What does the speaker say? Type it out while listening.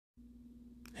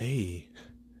Hey,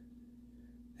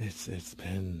 it's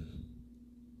been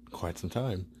quite some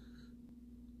time.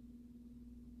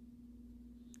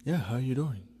 Yeah, how are you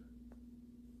doing?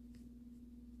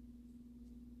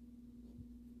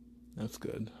 That's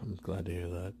good. I'm glad to hear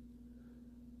that.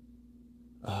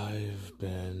 I've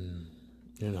been,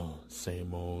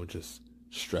 same old, just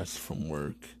stressed from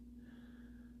work,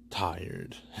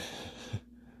 tired.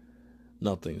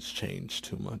 Nothing's changed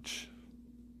too much.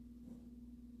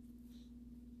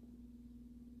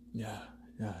 Yeah,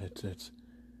 yeah, it's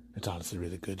honestly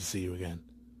really good to see you again.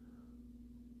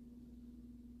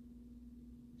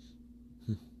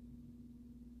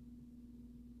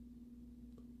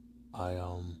 I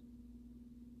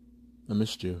I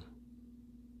missed you.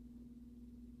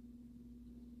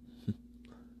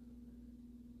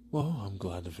 Well, I'm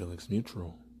glad the feeling's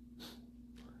mutual.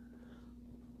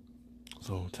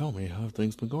 So tell me, how have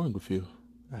things been going with you?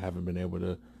 I haven't been able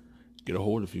to get a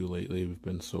hold of you lately. We've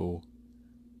been so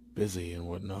busy and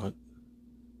whatnot.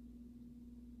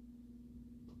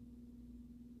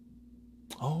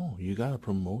 Oh, you got a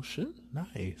promotion?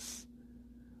 Nice.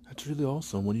 That's really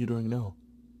awesome. What are you doing now?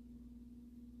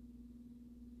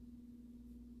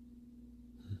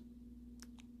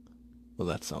 Well,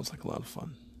 that sounds like a lot of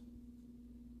fun.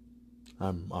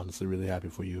 I'm honestly really happy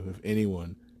for you. If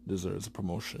anyone deserves a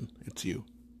promotion, it's you.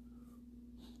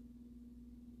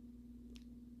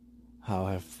 How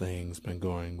have things been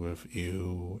going with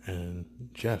you and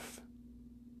Jeff?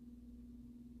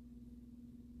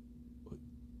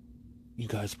 You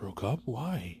guys broke up?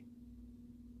 Why?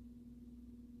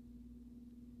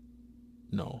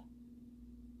 No,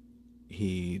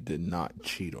 he did not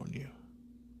cheat on you.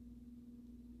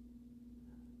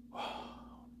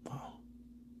 Wow.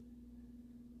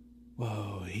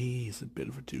 Well, he's a bit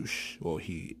of a douche. Well,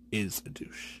 he is a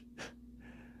douche.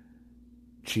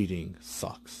 Cheating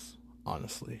sucks,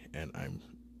 honestly, and I'm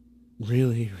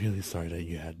really, really sorry that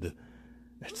you had to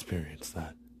experience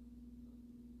that.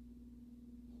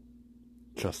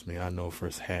 Trust me, I know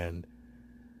firsthand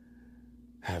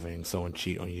having someone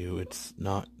cheat on you, it's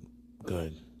not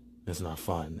good. It's not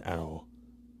fun at all.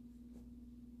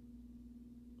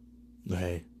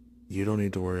 Hey, you don't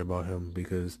need to worry about him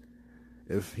because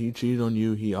if he cheated on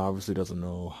you, he obviously doesn't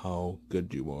know how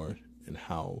good you are and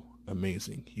how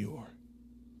amazing you are.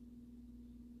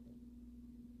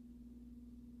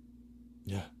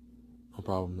 Yeah, no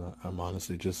problem. I'm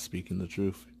honestly just speaking the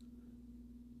truth.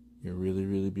 You're really,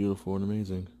 really beautiful and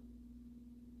amazing.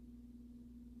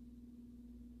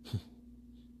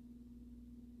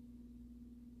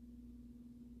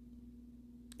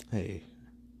 Hey,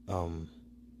 um,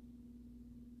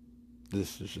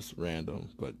 this is just random,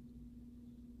 but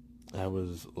I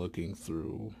was looking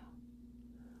through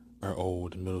our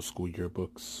old middle school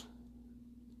yearbooks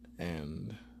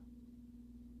and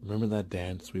remember that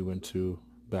dance we went to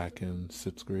back in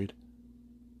sixth grade?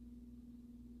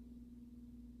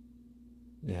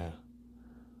 Yeah,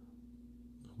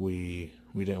 we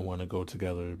didn't want to go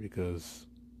together because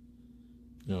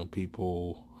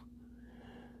people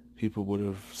would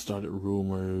have started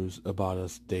rumors about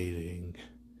us dating,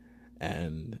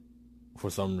 and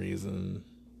for some reason,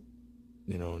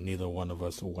 neither one of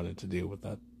us wanted to deal with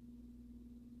that.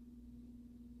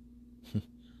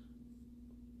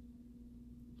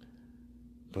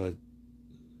 But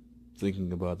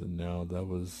thinking about it now, that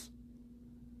was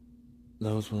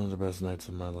one of the best nights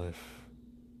of my life.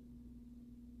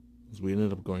 'Cause we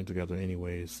ended up going together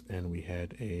anyways, and we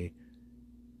had a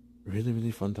really,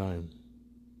 really fun time.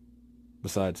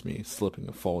 Besides me slipping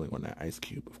and falling on that ice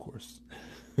cube, of course.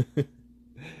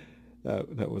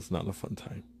 That was not a fun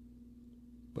time,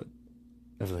 but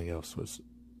everything else was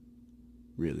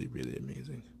really, really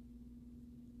amazing.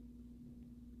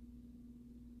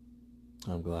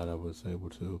 I'm glad I was able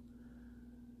to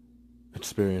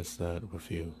experience that with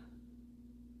you.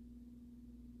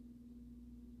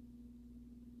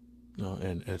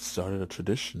 And it started a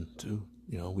tradition too.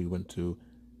 We went to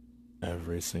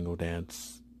every single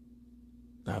dance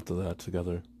after that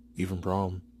together, even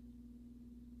prom.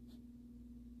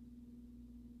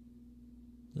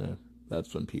 Yeah,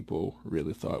 that's when people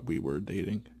really thought we were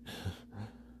dating.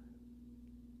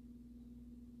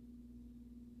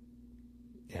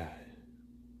 Yeah,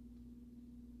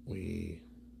 we,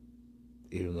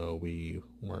 even though we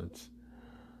weren't,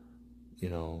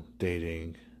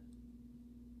 dating,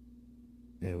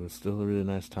 it was still a really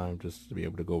nice time just to be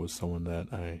able to go with someone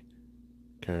that I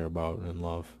care about and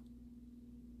love.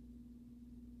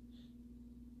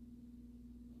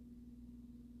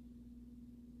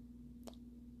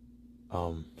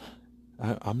 Um,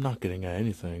 I'm not getting at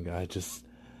anything. I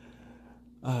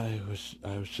was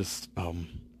just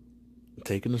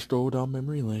Taking a stroll down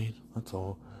memory lane, that's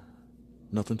all.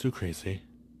 Nothing too crazy.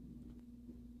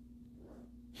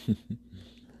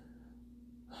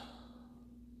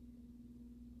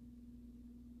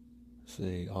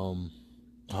 See, how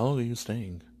long are you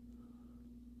staying?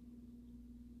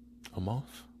 A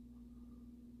month?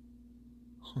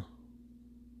 Huh.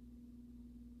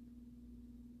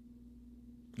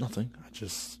 Nothing. I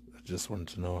just wanted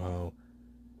to know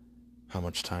how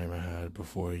much time I had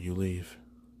before you leave.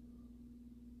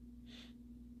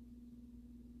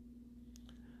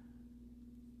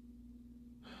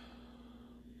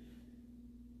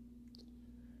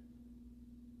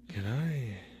 Can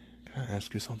I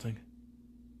ask you something?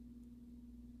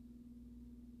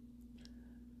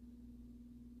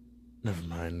 Never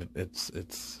mind.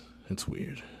 It's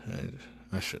weird.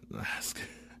 I shouldn't ask.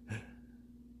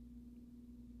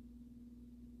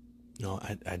 No,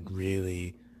 I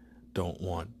really don't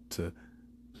want to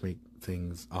make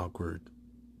things awkward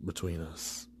between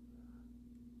us.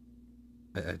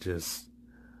 I just.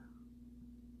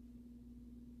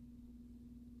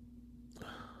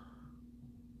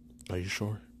 Are you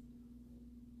sure?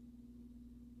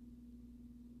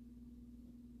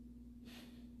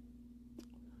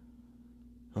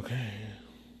 Okay.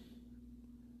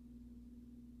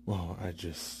 Well, I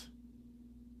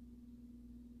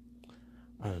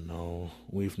don't know.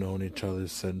 We've known each other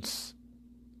since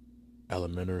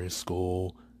elementary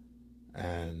school,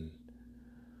 and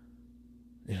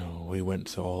we went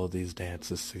to all of these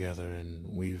dances together,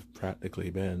 and we've practically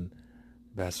been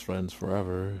best friends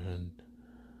forever. And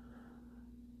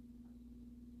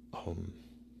um,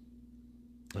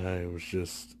 I was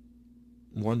just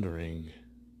wondering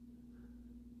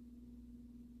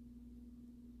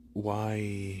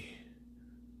why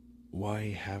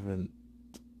haven't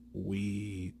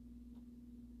we?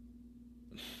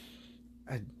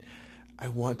 I I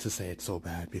want to say it so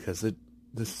bad because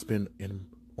this has been in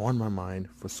on my mind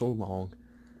for so long,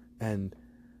 and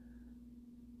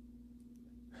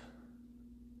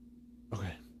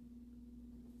okay,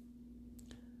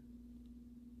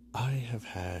 I have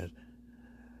had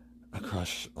a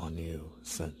crush on you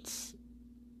since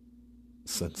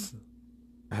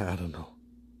I don't know.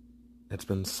 It's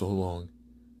been so long,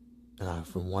 and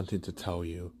I've been wanting to tell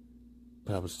you,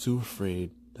 but I was too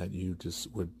afraid that you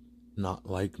just would not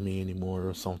like me anymore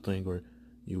or something, or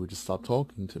you would just stop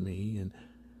talking to me, and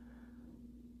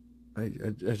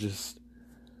I just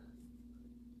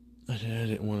I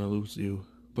didn't want to lose you,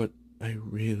 but I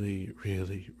really,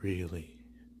 really, really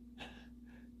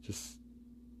just.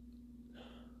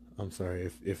 I'm sorry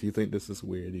if you think this is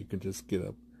weird. You can just get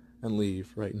up and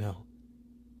leave right now.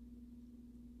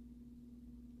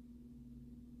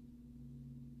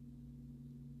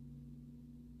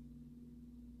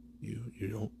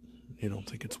 You don't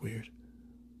think it's weird?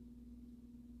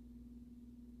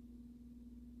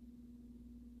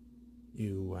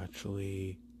 You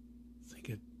actually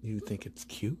you think it's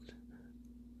cute?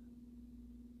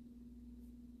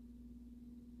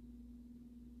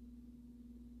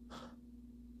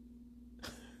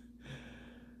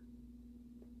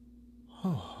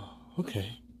 Oh,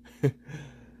 okay.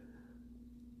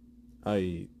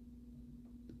 I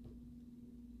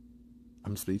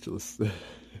I'm speechless.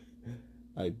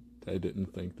 I I didn't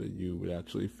think that you would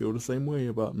actually feel the same way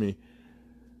about me.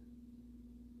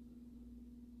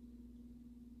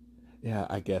 Yeah,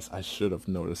 I guess I should have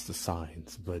noticed the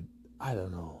signs, but I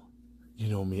don't know. You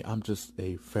know me, I'm just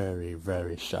a very,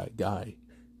 very shy guy.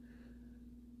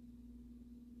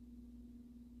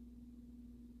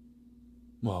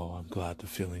 Well, I'm glad the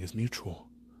feeling is mutual.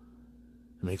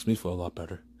 It makes me feel a lot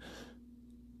better.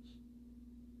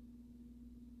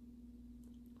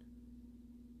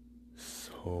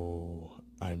 So,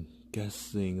 I'm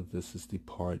guessing this is the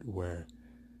part where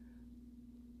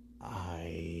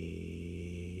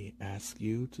I ask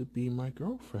you to be my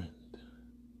girlfriend.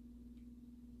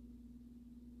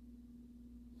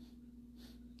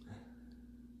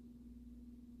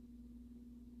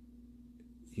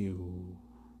 You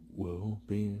will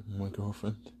be my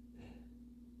girlfriend?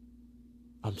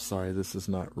 I'm sorry, this is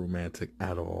not romantic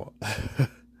at all.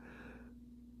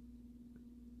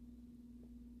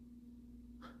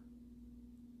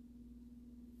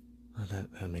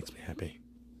 That makes me happy.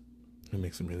 It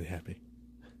makes me really happy.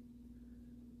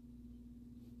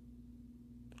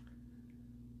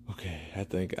 Okay, I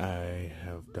think I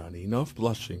have done enough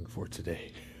blushing for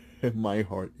today. My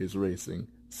heart is racing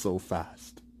so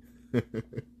fast.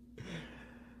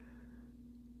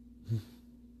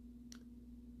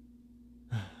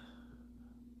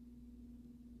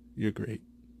 You're great.